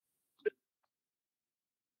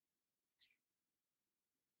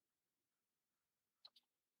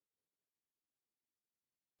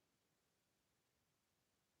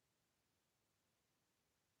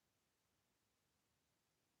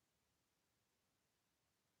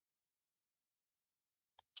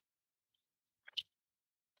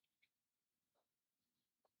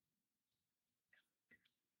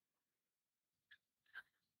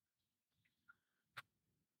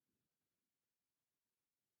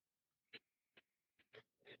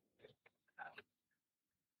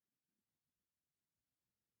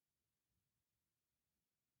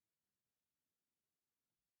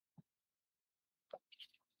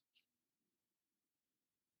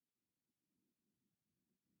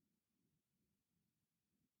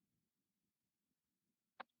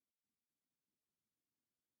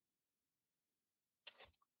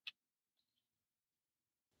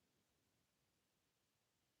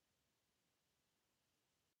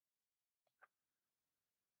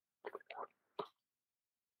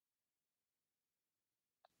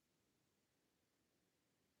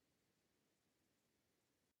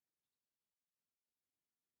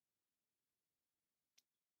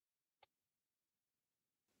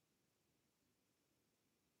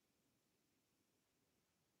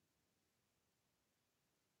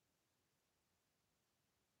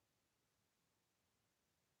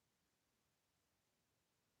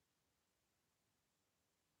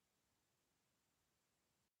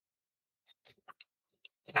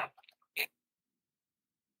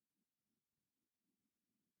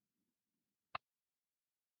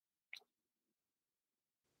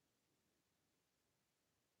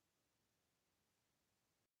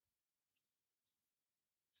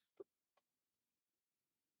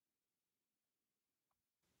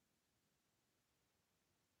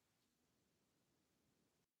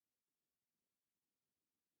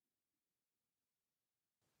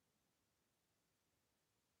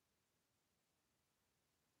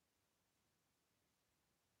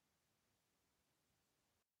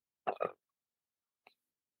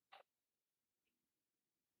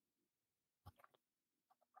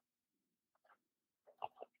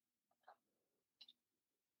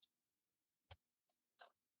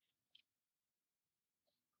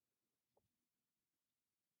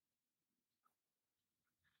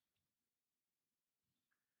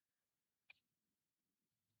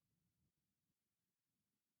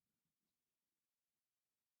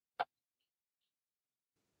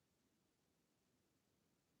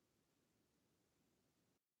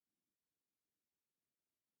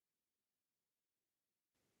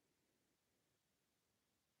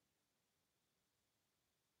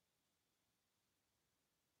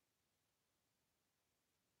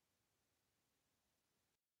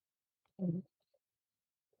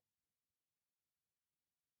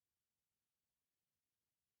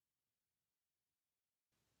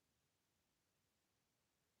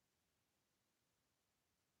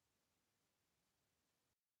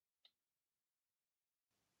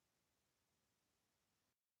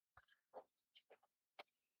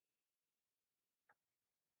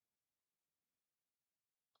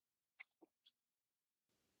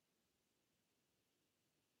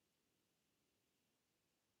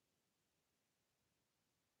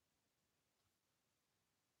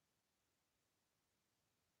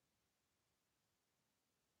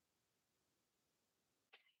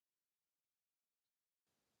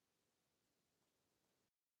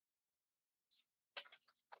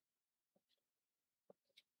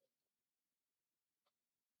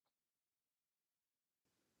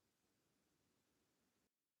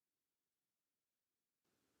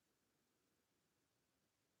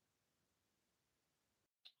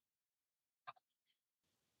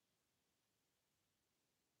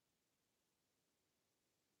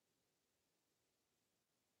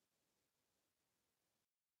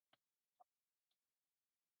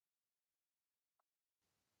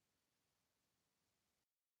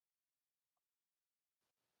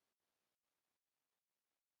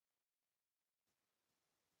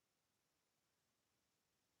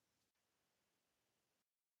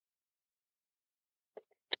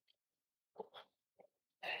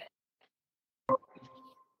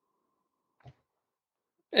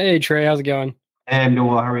Hey Trey, how's it going? Hey, I'm doing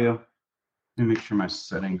well. How are you? Let me make sure my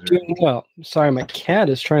settings are. Doing well. Sorry, my cat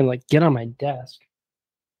is trying to get on my desk.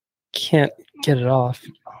 Can't get it off.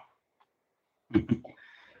 Sorry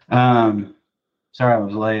I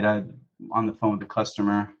was late. I'm on the phone with the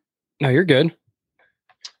customer. No, you're good.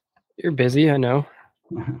 You're busy, I know.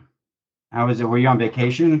 How was it? Were you on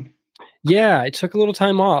vacation? Yeah, I took a little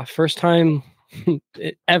time off. First time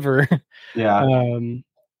ever. Yeah.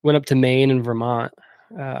 Went up to Maine and Vermont.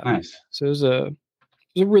 Nice. So it was a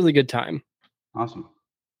really good time. Awesome.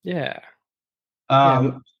 Yeah.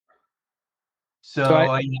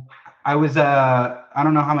 So I was I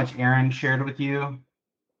don't know how much Aaron shared with you,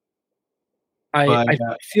 but I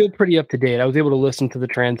feel pretty up to date. I was able to listen to the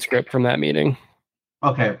transcript from that meeting.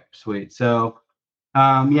 okay, sweet. So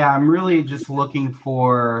yeah, I'm really just looking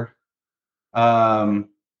for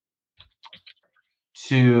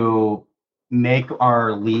to make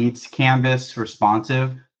our leads canvas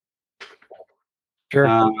responsive. Sure.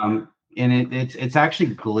 And it's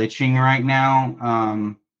actually glitching right now.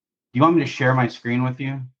 Do you want me to share my screen with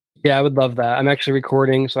you? Yeah, I would love that. I'm actually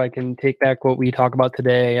recording so I can take back what we talk about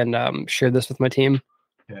today and share this with my team.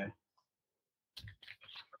 Okay.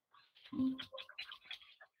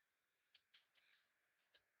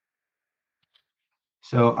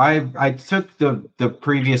 So I took the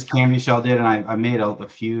previous canvas y'all did and I made a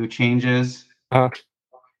few changes. But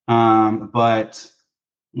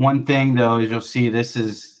one thing though is you'll see this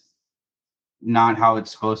is not how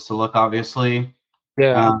it's supposed to look, obviously.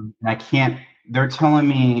 Yeah. I can't. They're telling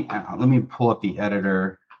me. Let me pull up the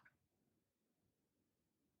editor.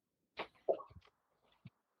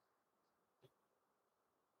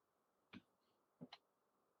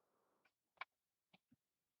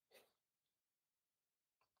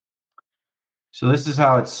 So this is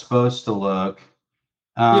how it's supposed to look.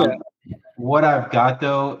 What I've got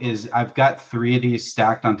though is I've got 3 of these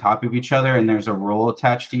stacked on top of each other, and there's a roll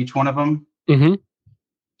attached to each one of them. Mm-hmm.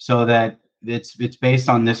 So that it's based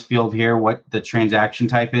on this field here, what the transaction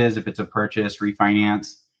type is, if it's a purchase,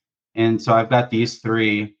 refinance. And so I've got these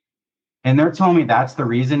 3, and they're telling me that's the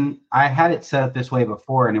reason. I had it set up this way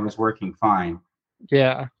before, and it was working fine.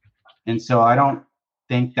 Yeah. And so I don't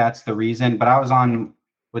think that's the reason, but I was on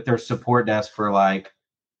with their support desk for like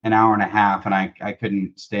an hour and a half, and I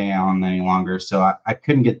couldn't stay on any longer. So I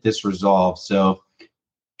couldn't get this resolved. So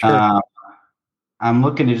Sure. I'm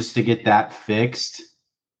looking to just to get that fixed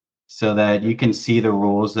so that you can see the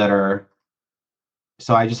rules that are.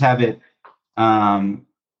 So I just have it,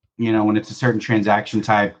 when it's a certain transaction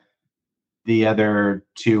type, the other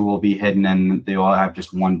 2 will be hidden and they all have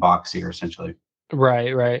just one box here essentially.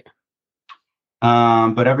 Right.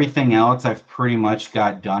 But everything else I've pretty much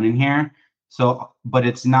got done in here. So, but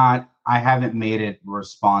it's not, I haven't made it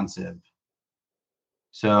responsive.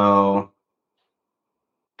 So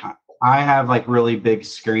I have like really big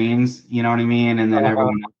screens, you know what I mean? And then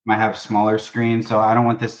everyone might have smaller screens. So I don't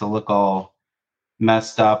want this to look all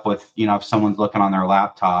messed up with, if someone's looking on their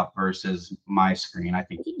laptop versus my screen. I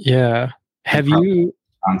think. Yeah. Have you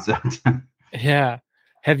concept. Yeah.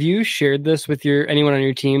 Have you shared this with anyone on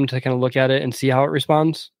your team to kind of look at it and see how it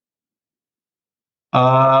responds?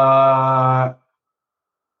 I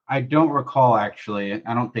I don't recall actually.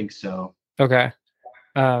 I don't think so. Okay.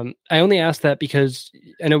 I only asked that because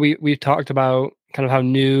I know we've talked about kind of how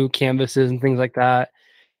new Canvas is and things like that,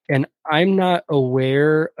 and I'm not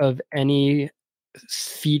aware of any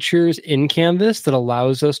features in Canvas that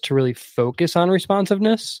allows us to really focus on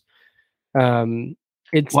responsiveness. Um,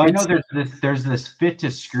 Well, I know it's there's this fit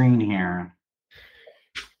to screen here,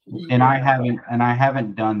 and I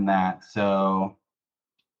haven't done that. So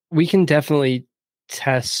we can definitely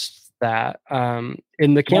test that.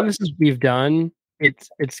 In the what? canvases we've done,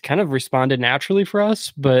 it's kind of responded naturally for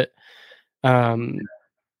us, um,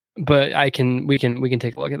 but we can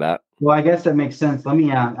take a look at that. Well, I guess that makes sense. Let me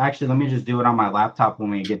just do it on my laptop when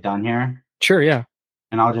we get done here, Sure, yeah.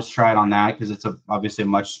 and I'll just try it on that because it's obviously a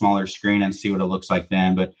much smaller screen and see what it looks like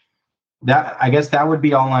then. But that I guess that would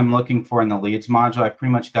be all I'm looking for in the leads module. I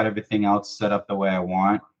pretty much got everything else set up the way I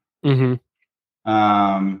want. Mm-hmm.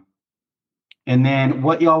 Um, and then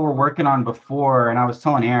what y'all were working on before, and I was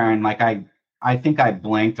telling Aaron, like I think I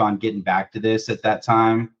blanked on getting back to this at that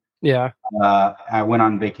time. Yeah. I went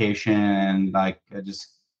on vacation and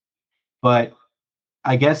but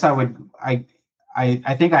I guess I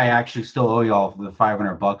think I actually still owe y'all the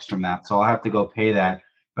 $500 from that, so I'll have to go pay that.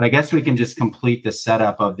 But I guess we can just complete the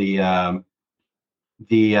setup of the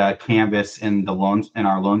canvas in the loans in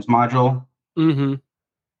our loans module. Mm-hmm.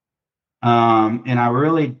 And I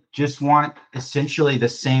really just want essentially the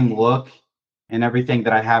same look and everything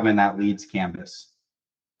that I have in that leads canvas.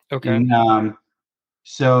 Okay. And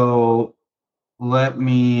so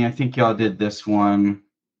I think y'all did this one.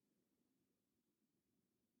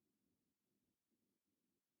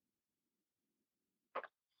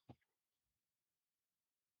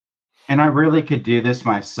 And I really could do this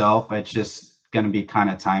myself. It's just going to be kind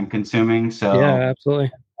of time consuming. Yeah, So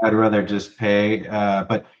absolutely. I'd rather just pay.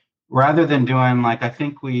 But rather than doing like,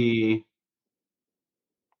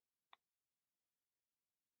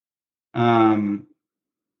 um,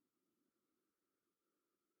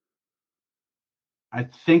 I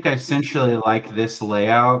think I essentially like this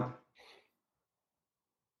layout.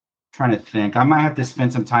 Trying to think. I might have to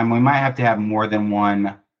spend some time. We might have to have more than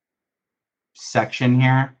one section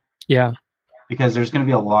here Yeah, because there's going to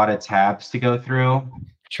be a lot of tabs to go through.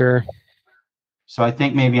 sure. So I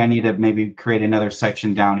think maybe I need to maybe create another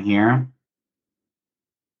section down here.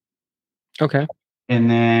 Okay. And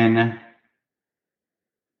then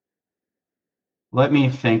let me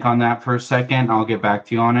think on that for a second. I'll get back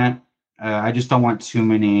to you on it. I just don't want too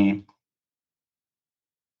many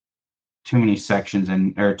sections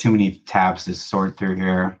or too many tabs to sort through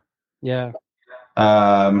here. Yeah.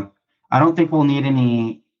 I don't think we'll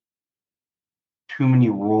need too many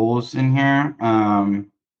rules in here.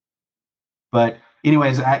 But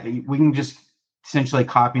anyways, we can just essentially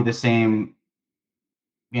copy the same,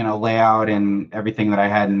 layout and everything that I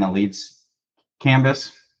had in the leads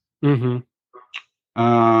canvas. Mm-hmm.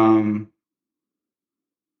 Um,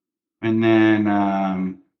 and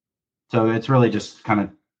then, so it's really just kind of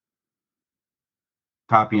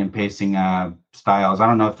copy and pasting styles. I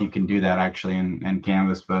don't know if you can do that actually in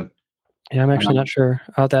Canvas, but Yeah, I'm actually um, not sure.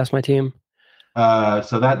 I'll have to ask my team.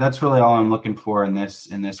 so that's really all I'm looking for in this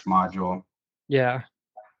module. Yeah.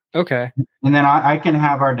 Okay. And then I can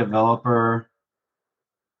have our developer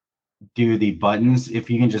do the buttons if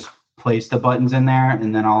you can just place the buttons in there,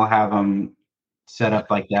 and then I'll have them set up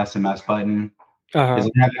like the SMS button. Uh-huh.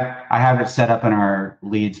 Because I have it set up in our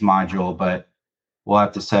leads module, but we'll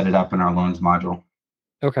have to set it up in our loans module.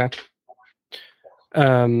 Okay.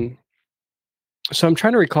 Um, so I'm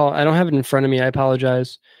trying to recall. I don't have it in front of me. I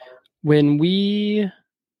apologize. When we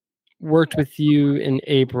worked with you in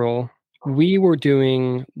April, we were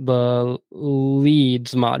doing the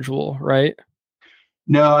leads module, right?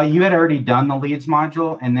 No, you had already done the leads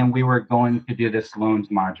module, and then we were going to do this loans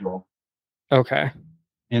module. Okay.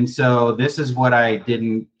 And so this is what I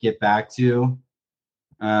didn't get back to.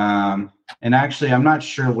 And actually, I'm not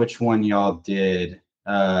sure which one y'all did.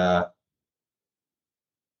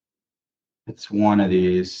 It's one of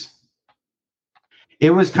these. It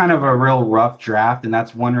was kind of a real rough draft, and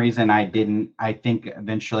that's one reason I think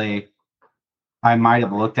eventually I might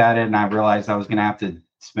have looked at it and I realized I was going to have to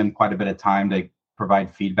spend quite a bit of time to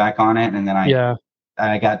provide feedback on it. And then Yeah.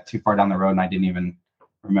 I got too far down the road and I didn't even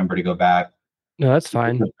remember to go back. No, that's It's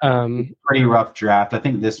fine. a pretty rough draft. I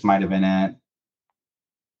think this might have been it.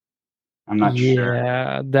 I'm not sure.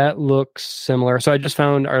 Yeah, that looks similar. So I just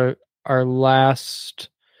found our last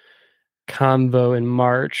convo in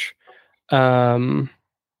March. Um,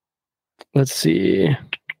 let's see.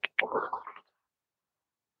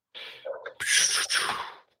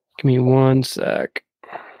 Give me one sec.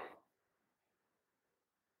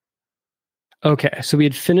 Okay, so we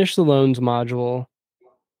had finished the loans module.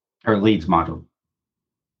 or leads module.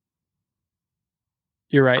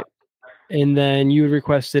 You're right. And then you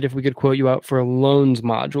requested if we could quote you out for a loans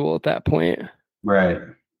module at that point. Right.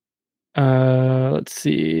 Let's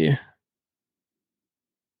see.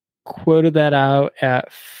 Quoted that out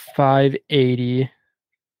at 580.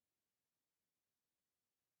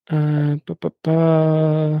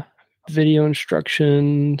 Video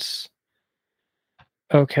instructions.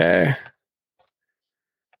 Okay.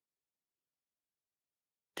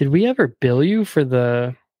 Did we ever bill you for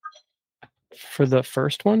the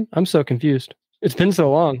first one? I'm so confused. It's been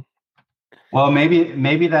so long. Well,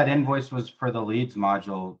 maybe that invoice was for the leads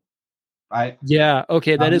module. Yeah,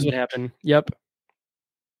 okay, that is what happened. Yep.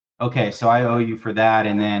 Okay, so I owe you for that,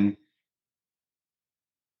 and then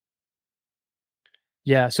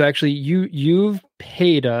Yeah, so actually you've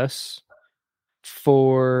paid us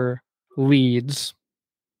for leads.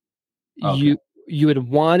 okay. You had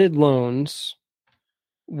wanted loans.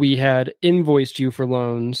 We had invoiced you for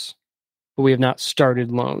loans, but we have not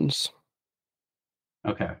started loans.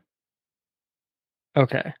 Okay.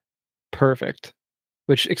 Okay. Perfect.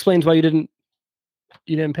 Which explains why you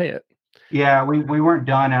didn't pay it. Yeah, we weren't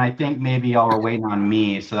done, and I think maybe y'all were waiting on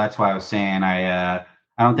me, so that's why I was saying I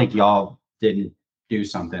don't think y'all didn't do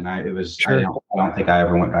something. I Sure. don't think I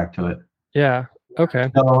ever went back to it. Yeah. Okay.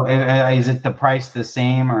 So is it the price the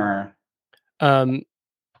same or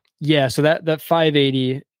Yeah, so that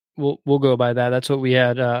 580 we'll go by that. That's what we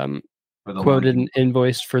had for the quoted loan? and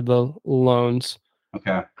invoiced for the loans.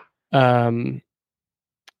 Okay. Um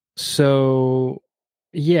so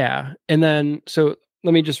yeah, and then so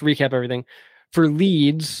let me just recap everything. For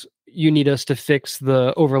leads, you need us to fix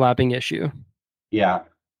the overlapping issue. Yeah.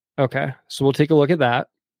 Okay. So we'll take a look at that.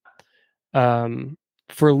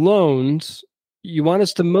 For loans, you want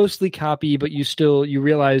us to mostly copy, but you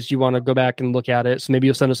realize you want to go back and look at it. So maybe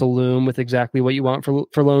you'll send us a loom with exactly what you want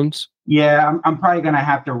for loans. Yeah, I'm probably gonna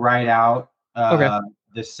have to write out Okay.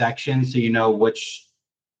 the section so you know which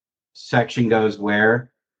section goes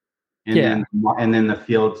where, and Yeah. then the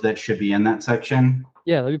fields that should be in that section.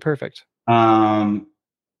 Yeah, that'd be perfect. Um,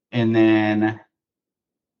 and then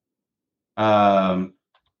um,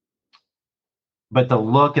 but the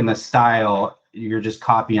look and the style, you're just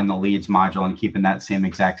copying the leads module and keeping that same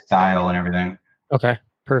exact style and everything. Okay.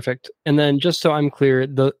 Perfect. And then just so I'm clear,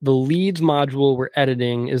 the leads module we're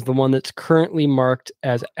editing is the one that's currently marked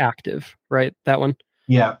as active, right? That one?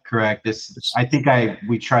 Yeah, correct. I think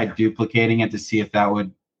we tried duplicating it to see if that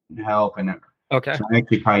would help, and Okay. so I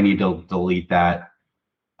actually probably need to delete that.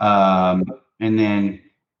 And then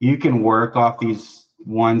you can work off these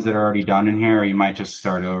ones that are already done in here, or you might just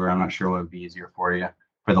start over. I'm not sure what would be easier for you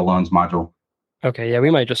for the loans module. Okay, yeah, we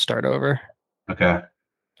might just start over. Okay.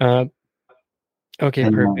 Uh okay,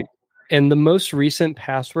 And perfect. And the most recent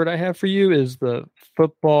password I have for you is the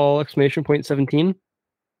football exclamation point 17.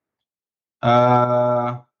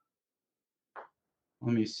 let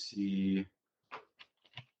me see.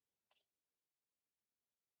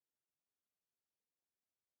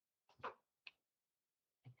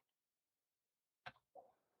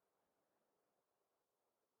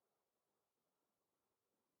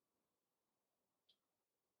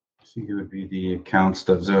 I think it would be the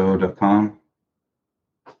accounts.zoho.com.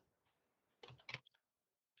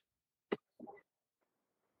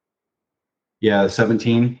 Yeah,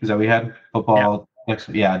 17. Is that we had? Yeah. Football.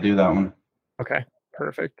 Yeah, do that one. Okay,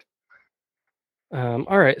 perfect.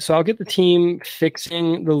 All right, so I'll get the team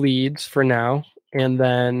fixing the leads for now, and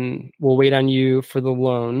then we'll wait on you for the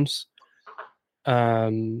loans. Are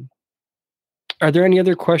there any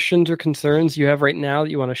other questions or concerns you have right now that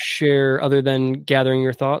you want to share other than gathering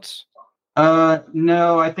your thoughts?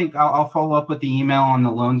 No, I think I'll follow up with the email on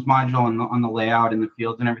the loans module and on the layout and the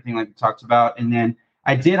fields and everything like we talked about. And then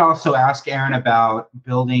I did also ask Aaron about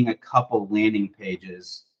building a couple landing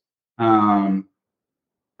pages. Um,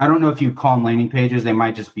 I don't know if you call them landing pages; they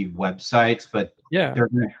might just be websites, but Yeah.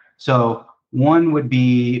 so one would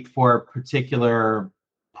be for a particular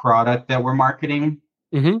product that we're marketing.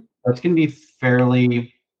 Mm-hmm. So it's going to be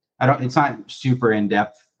fairly, it's not super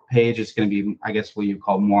in-depth page. It's going to be, I guess, what you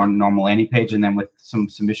call more normal landing page, and then with some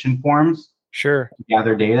submission forms Sure. to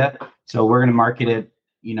gather data. So we're going to market it,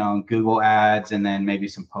 Google ads, and then maybe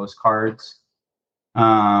some postcards.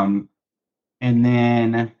 And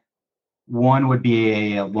then one would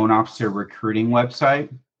be a loan officer recruiting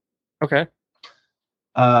website. Okay.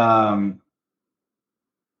 Um,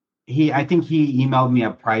 I think he emailed me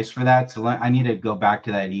a price for that. So I need to go back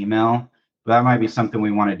to that email, but that might be something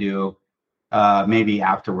we want to do maybe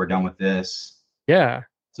after we're done with this. Yeah.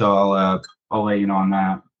 So I'll let you know on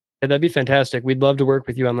that. Yeah, that'd be fantastic. We'd love to work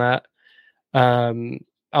with you on that.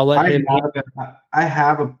 I'll let him. I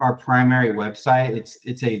have our primary website.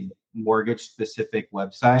 It's a mortgage specific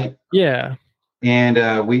website, Yeah. and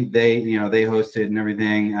they host it and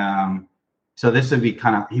everything. So this would be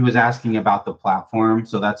he was asking about the platform,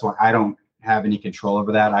 so that's why I don't have any control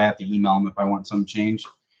over that. I have to email him if I want some change.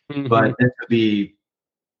 But this would be,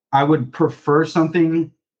 I would prefer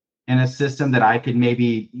something in a system that I could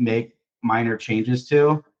maybe make minor changes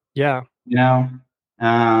to. Yeah.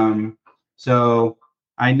 So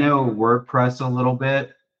I know WordPress a little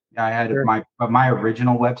bit. I had Sure. my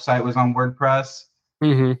original website was on WordPress.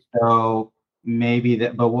 So maybe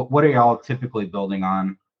that, but what are y'all typically building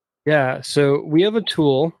on? Yeah. So we have a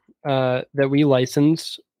tool that we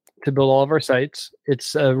license to build all of our sites.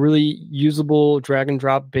 It's a really usable drag and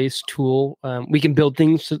drop based tool. We can build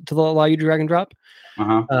things to allow you to drag and drop.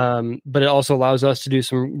 But it also allows us to do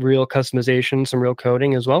some real customization, some real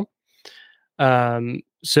coding as well.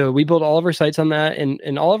 So we build all of our sites on that,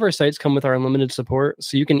 and all of our sites come with our unlimited support.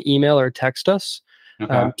 So you can email or text us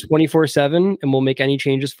 24/7, and we'll make any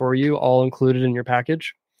changes for you, all included in your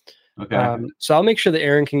package. So I'll make sure that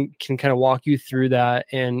Aaron can kind of walk you through that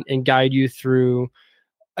and guide you through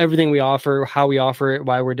everything we offer, how we offer it,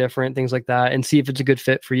 why we're different, things like that, and see if it's a good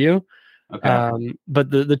fit for you. But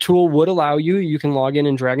the tool would allow you can log in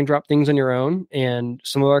and drag and drop things on your own, and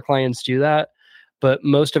some of our clients do that, but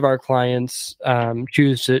most of our clients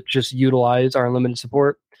choose to just utilize our unlimited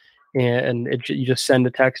support, and you just send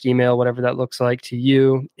a text, email, whatever that looks like to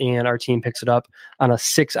you, and our team picks it up on a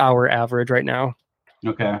 6-hour average right now.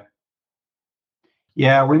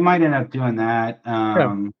 Yeah, we might end up doing that.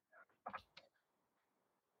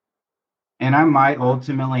 And I might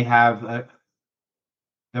ultimately have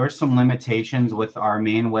there are some limitations with our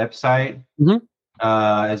main website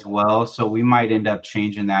as well. So we might end up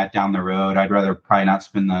changing that down the road. I'd rather probably not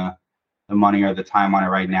spend the money or the time on it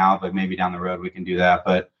right now, but maybe down the road we can do that.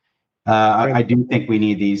 But I do think we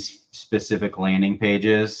need these specific landing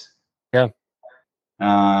pages.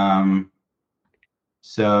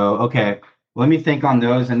 So, okay, let me think on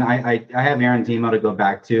those. And I have Aaron's email to go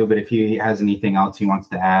back to, but if he has anything else he wants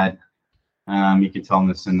to add, you can tell him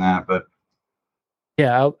to send that. But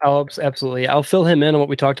yeah, I'll absolutely. I'll fill him in on what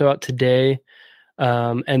we talked about today.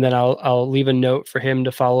 And then I'll leave a note for him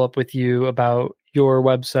to follow up with you about your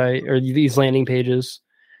website or these landing pages.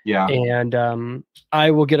 And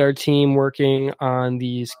I will get our team working on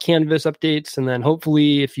these Canvas updates, and then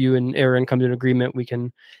hopefully, if you and Aaron come to an agreement, we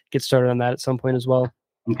can get started on that at some point as well.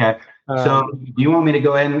 Okay. So, do you want me to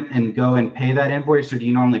go ahead and pay that invoice, or do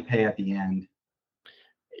you normally pay at the end?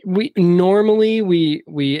 We normally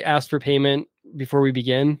ask for payment before we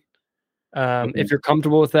begin. If you're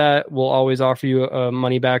comfortable with that, we'll always offer you a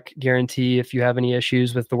money back guarantee if you have any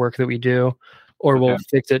issues with the work that we do, or we'll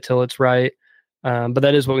fix it till it's right. But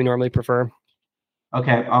that is what we normally prefer.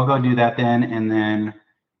 Okay, I'll go do that then, and then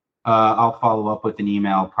I'll follow up with an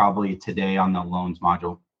email probably today on the loans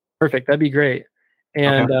module. Perfect. That'd be great.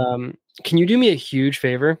 And can you do me a huge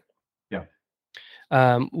favor?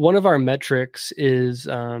 One of our metrics is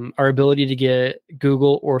our ability to get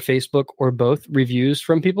Google or Facebook or both reviews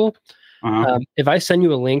from people. If I send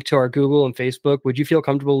you a link to our Google and Facebook, would you feel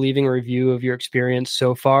comfortable leaving a review of your experience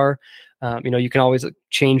so far? You can always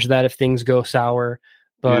change that if things go sour,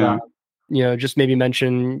 but just maybe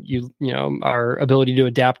mention our ability to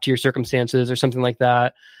adapt to your circumstances or something like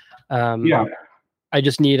that. I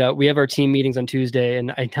just need we have our team meetings on Tuesday,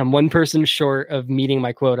 and I'm one person short of meeting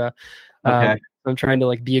my quota. I'm trying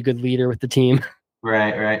to be a good leader with the team.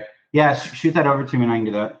 Right. Yeah, shoot that over to me and I can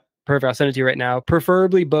do that. Perfect. I'll send it to you right now.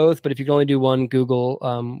 Preferably both, but if you can only do one, Google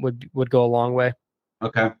would go a long way.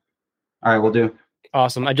 Okay. All right, we'll do.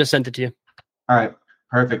 Awesome. I just sent it to you. All right.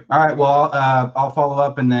 Perfect. All right. Well, I'll follow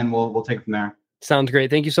up and then we'll take it from there. Sounds great.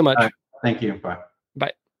 Thank you so much. Right. Thank you. Bye.